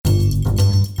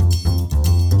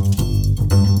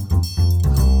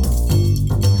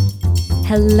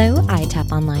Hello,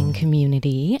 iTap Online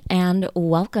community, and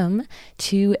welcome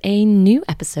to a new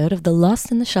episode of the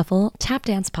Lost in the Shuffle Tap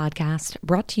Dance podcast,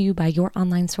 brought to you by your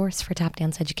online source for tap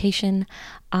dance education,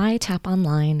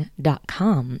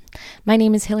 itaponline.com. My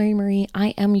name is Hillary Marie.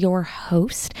 I am your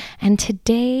host, and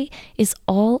today is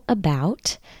all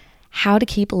about how to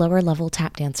keep lower level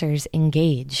tap dancers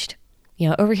engaged.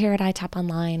 Over here at iTap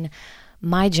Online,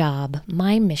 my job,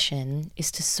 my mission is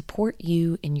to support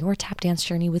you in your tap dance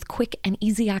journey with quick and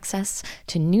easy access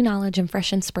to new knowledge and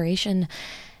fresh inspiration.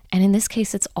 And in this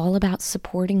case, it's all about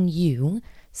supporting you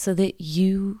so that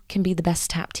you can be the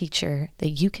best tap teacher that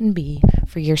you can be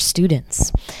for your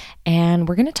students. And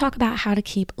we're going to talk about how to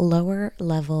keep lower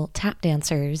level tap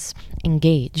dancers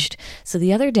engaged. So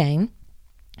the other day,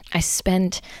 I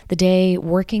spent the day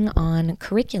working on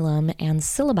curriculum and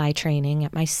syllabi training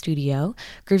at my studio,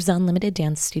 Grooves Unlimited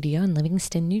Dance Studio in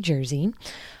Livingston, New Jersey,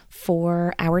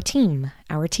 for our team,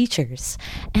 our teachers.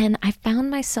 And I found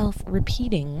myself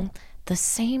repeating the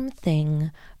same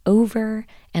thing over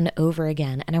and over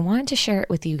again. And I wanted to share it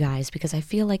with you guys because I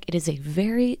feel like it is a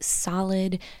very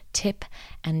solid tip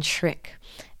and trick.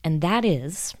 And that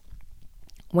is,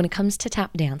 when it comes to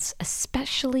tap dance,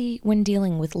 especially when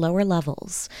dealing with lower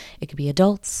levels, it could be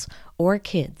adults or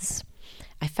kids,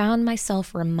 I found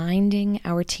myself reminding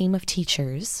our team of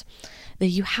teachers that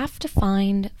you have to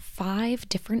find 5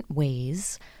 different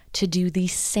ways to do the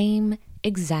same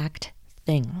exact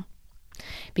thing.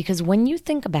 Because when you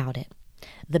think about it,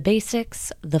 the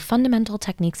basics, the fundamental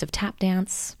techniques of tap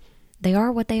dance, they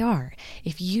are what they are.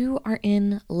 If you are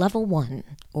in level 1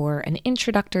 or an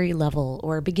introductory level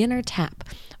or a beginner tap,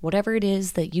 whatever it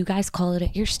is that you guys call it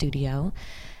at your studio,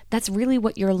 that's really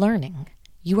what you're learning.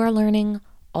 You are learning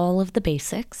all of the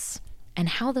basics and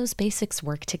how those basics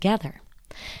work together.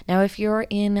 Now, if you're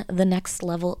in the next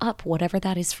level up, whatever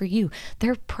that is for you,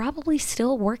 they're probably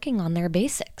still working on their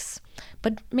basics,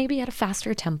 but maybe at a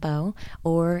faster tempo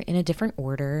or in a different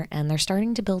order, and they're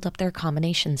starting to build up their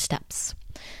combination steps.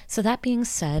 So that being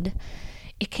said,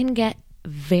 it can get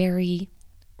very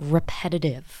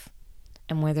repetitive.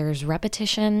 And where there's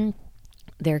repetition,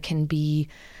 there can be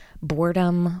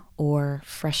boredom or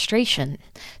frustration.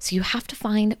 So you have to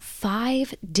find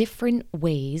 5 different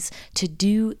ways to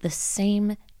do the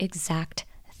same exact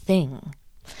thing.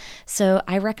 So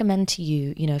I recommend to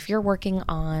you, if you're working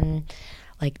on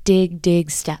like dig,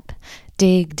 dig, step,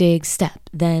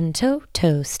 then toe,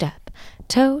 toe, step,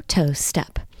 toe, toe,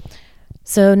 step.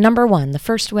 So number 1, the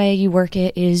first way you work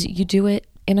it is you do it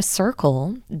in a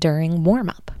circle during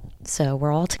warm-up. So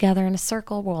we're all together in a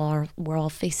circle, we're all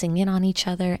facing in on each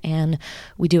other, and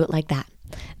we do it like that.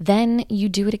 Then you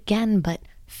do it again, but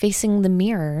facing the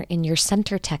mirror in your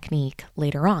center technique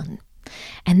later on.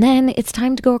 And then it's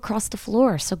time to go across the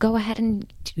floor, so go ahead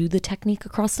and do the technique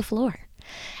across the floor.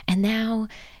 And now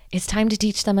it's time to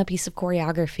teach them a piece of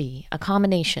choreography, a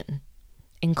combination.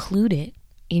 Include it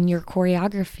in your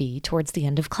choreography towards the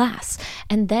end of class.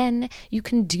 And then you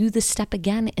can do the step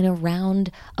again in a round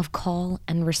of call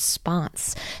and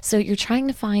response. So you're trying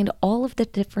to find all of the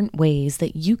different ways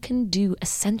that you can do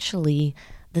essentially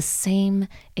the same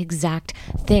exact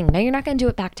thing. Now, you're not going to do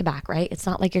it back to back, right? It's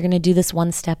not like you're going to do this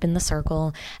one step in the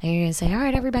circle and you're going to say, all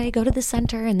right, everybody go to the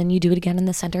center, and then you do it again in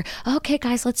the center. Okay,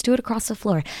 guys, let's do it across the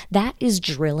floor. That is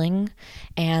drilling,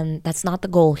 and that's not the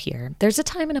goal here. There's a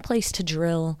time and a place to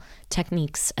drill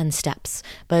techniques and steps,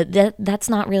 but that's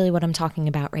not really what I'm talking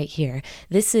about right here.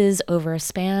 This is over a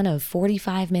span of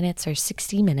 45 minutes or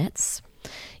 60 minutes,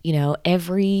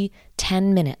 every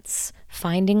 10 minutes,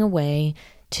 finding a way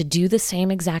to do the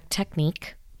same exact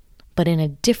technique, but in a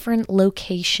different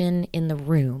location in the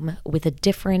room with a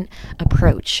different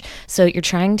approach. So you're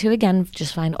trying to, again,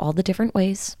 just find all the different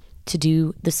ways to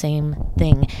do the same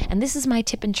thing. And this is my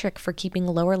tip and trick for keeping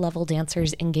lower level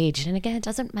dancers engaged. And again, it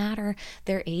doesn't matter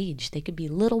their age. They could be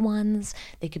little ones,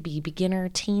 they could be beginner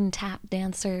teen tap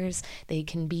dancers, they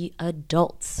can be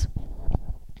adults.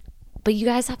 But you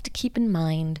guys have to keep in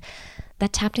mind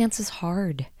that tap dance is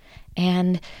hard,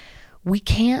 and we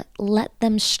can't let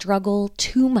them struggle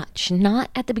too much, not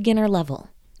at the beginner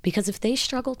level, because if they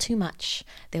struggle too much,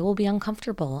 they will be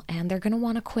uncomfortable and they're going to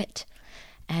want to quit.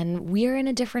 And we're in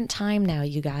a different time now,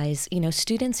 you guys.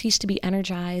 Students used to be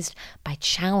energized by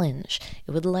challenge.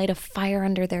 It would light a fire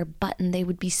under their butt and they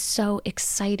would be so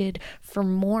excited for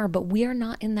more, but we are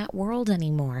not in that world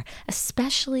anymore,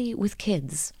 especially with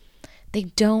kids. They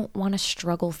don't want to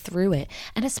struggle through it.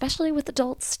 And especially with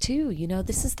adults too.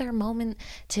 This is their moment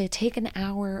to take an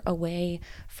hour away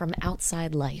from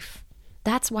outside life.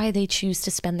 That's why they choose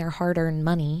to spend their hard-earned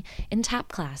money in tap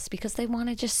class, because they want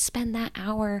to just spend that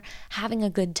hour having a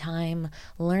good time,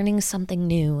 learning something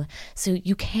new. So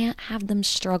you can't have them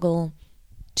struggle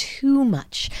too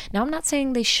much. Now, I'm not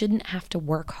saying they shouldn't have to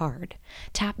work hard.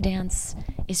 Tap dance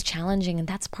is challenging, and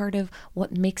that's part of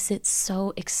what makes it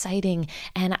so exciting.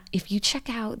 And if you check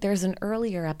out, there's an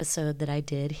earlier episode that I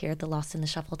did here at the Lost in the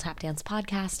Shuffle Tap Dance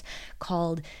podcast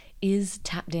called Is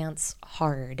Tap Dance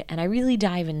Hard? And I really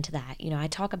dive into that. I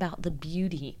talk about the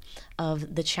beauty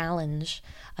of the challenge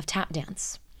of tap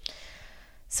dance.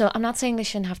 So I'm not saying they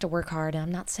shouldn't have to work hard, and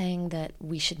I'm not saying that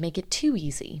we should make it too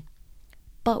easy.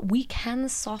 But we can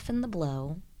soften the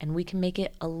blow, and we can make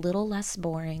it a little less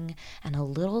boring and a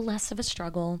little less of a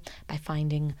struggle by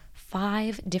finding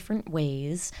 5 different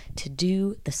ways to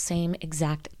do the same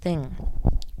exact thing.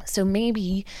 So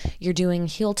maybe you're doing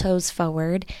heel toes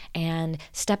forward and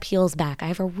step heels back. I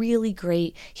have a really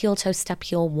great heel toe step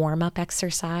heel warm-up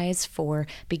exercise for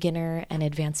beginner and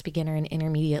advanced beginner and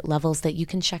intermediate levels that you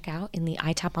can check out in the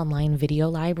iTap Online video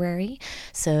library.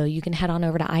 So you can head on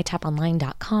over to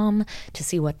itaponline.com to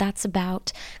see what that's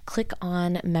about. Click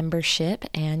on membership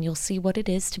and you'll see what it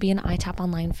is to be an iTap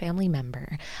Online family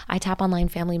member. iTap Online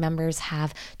family members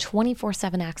have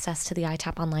 24/7 access to the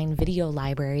iTap Online video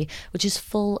library, which is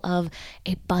full of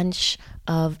a bunch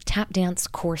of tap dance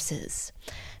courses,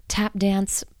 tap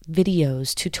dance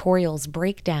videos, tutorials,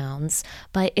 breakdowns,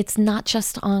 but it's not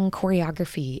just on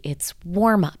choreography. It's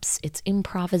warm-ups, it's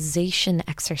improvisation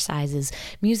exercises,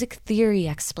 music theory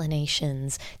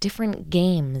explanations, different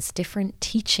games, different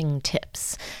teaching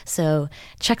tips. So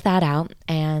check that out.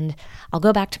 And I'll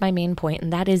go back to my main point,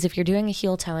 and that is if you're doing a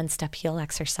heel toe and step heel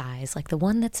exercise, like the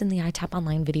one that's in the iTap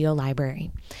Online video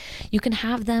library, you can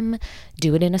have them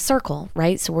do it in a circle,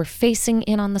 right? So we're facing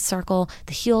in on the circle,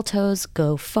 the heel toes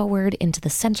go forward into the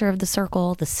center of the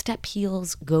circle, the step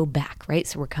heels go back, right?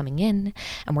 So we're coming in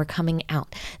and we're coming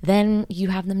out. Then you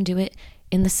have them do it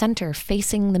in the center,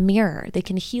 facing the mirror. They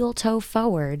can heel toe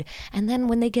forward. And then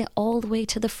when they get all the way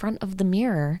to the front of the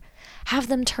mirror, have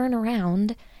them turn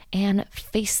around and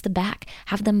face the back.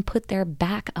 Have them put their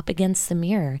back up against the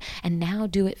mirror and now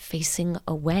do it facing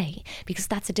away, because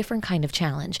that's a different kind of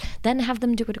challenge. Then have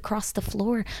them do it across the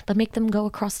floor, but make them go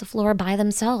across the floor by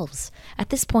themselves.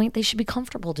 At this point, they should be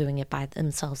comfortable doing it by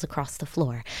themselves across the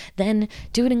floor. Then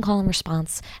do it in call and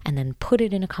response, and then put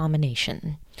it in a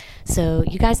combination. So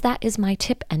you guys, that is my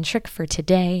tip and trick for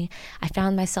today. I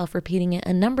found myself repeating it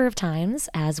a number of times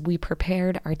as we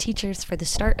prepared our teachers for the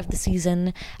start of the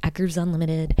season at Grooves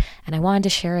Unlimited, and I wanted to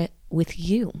share it with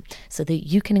you so that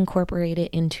you can incorporate it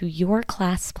into your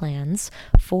class plans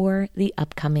for the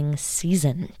upcoming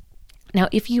season. Now,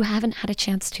 if you haven't had a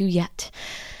chance to yet,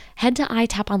 head to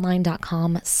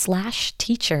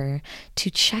itaponline.com/teacher to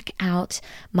check out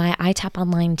my iTap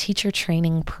Online teacher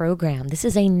training program. This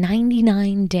is a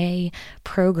 99-day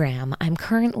program. I'm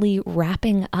currently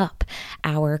wrapping up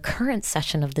our current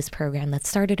session of this program that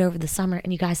started over the summer.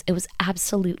 And you guys, it was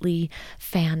absolutely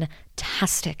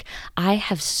fantastic. I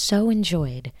have so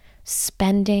enjoyed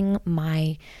spending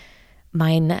my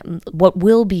what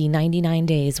will be 99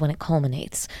 days when it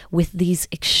culminates with these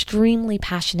extremely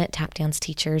passionate tap dance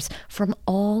teachers from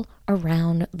all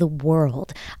around the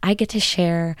world. I get to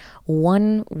share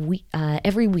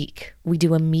every week we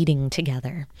do a meeting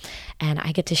together, and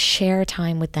I get to share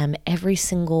time with them every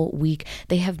single week.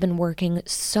 They have been working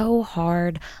so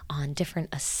hard on different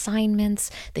assignments.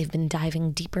 They've been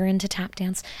diving deeper into tap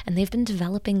dance, and they've been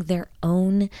developing their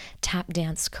own tap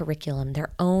dance curriculum, their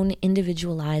own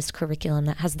individualized curriculum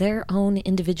that has their own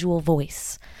individual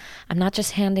voice. I'm not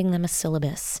just handing them a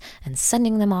syllabus and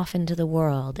sending them off into the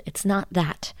world. It's not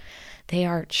that. They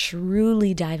are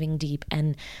truly diving deep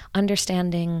and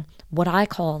understanding what I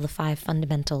call the 5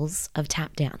 fundamentals of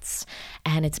tap dance.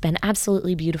 And it's been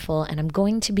absolutely beautiful. And I'm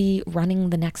going to be running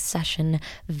the next session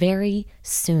very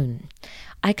soon.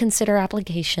 I consider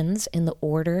applications in the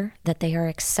order that they are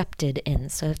accepted in.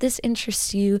 So if this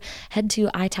interests you, head to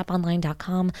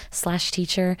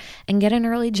itaponline.com/teacher and get an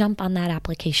early jump on that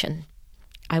application.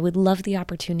 I would love the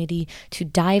opportunity to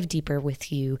dive deeper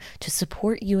with you, to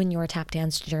support you in your tap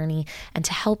dance journey, and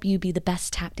to help you be the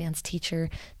best tap dance teacher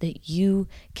that you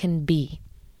can be.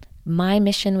 My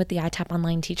mission with the iTap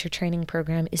Online teacher training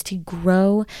program is to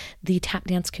grow the tap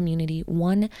dance community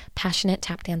one passionate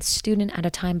tap dance student at a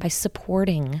time by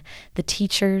supporting the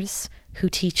teachers who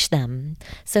teach them.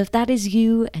 So if that is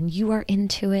you and you are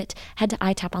into it, head to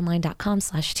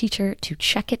itaponline.com/teacher to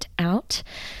check it out.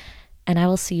 And I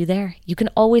will see you there. You can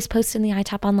always post in the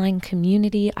iTap Online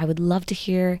community. I would love to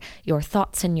hear your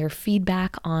thoughts and your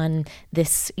feedback on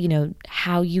this,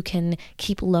 how you can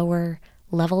keep lower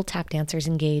level tap dancers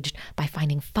engaged by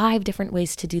finding 5 different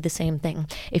ways to do the same thing.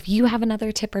 If you have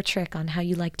another tip or trick on how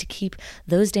you like to keep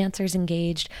those dancers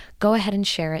engaged, go ahead and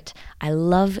share it. I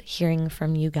love hearing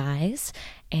from you guys,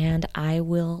 and I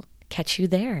will catch you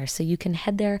there. So you can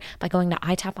head there by going to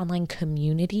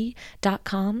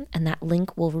itaponlinecommunity.com, and that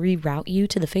link will reroute you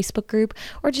to the Facebook group,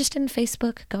 or just in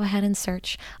Facebook, go ahead and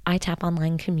search iTap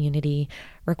Online Community,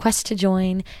 request to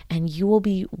join, and you will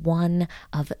be one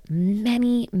of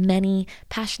many, many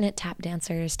passionate tap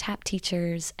dancers, tap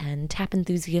teachers, and tap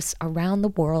enthusiasts around the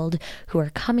world who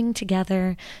are coming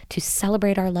together to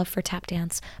celebrate our love for tap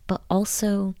dance, but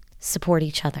also support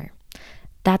each other.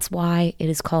 That's why it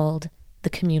is called the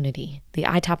community, the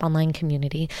iTap Online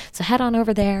Community. So head on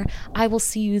over there. I will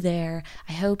see you there.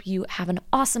 I hope you have an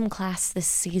awesome class this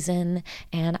season,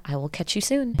 and I will catch you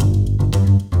soon.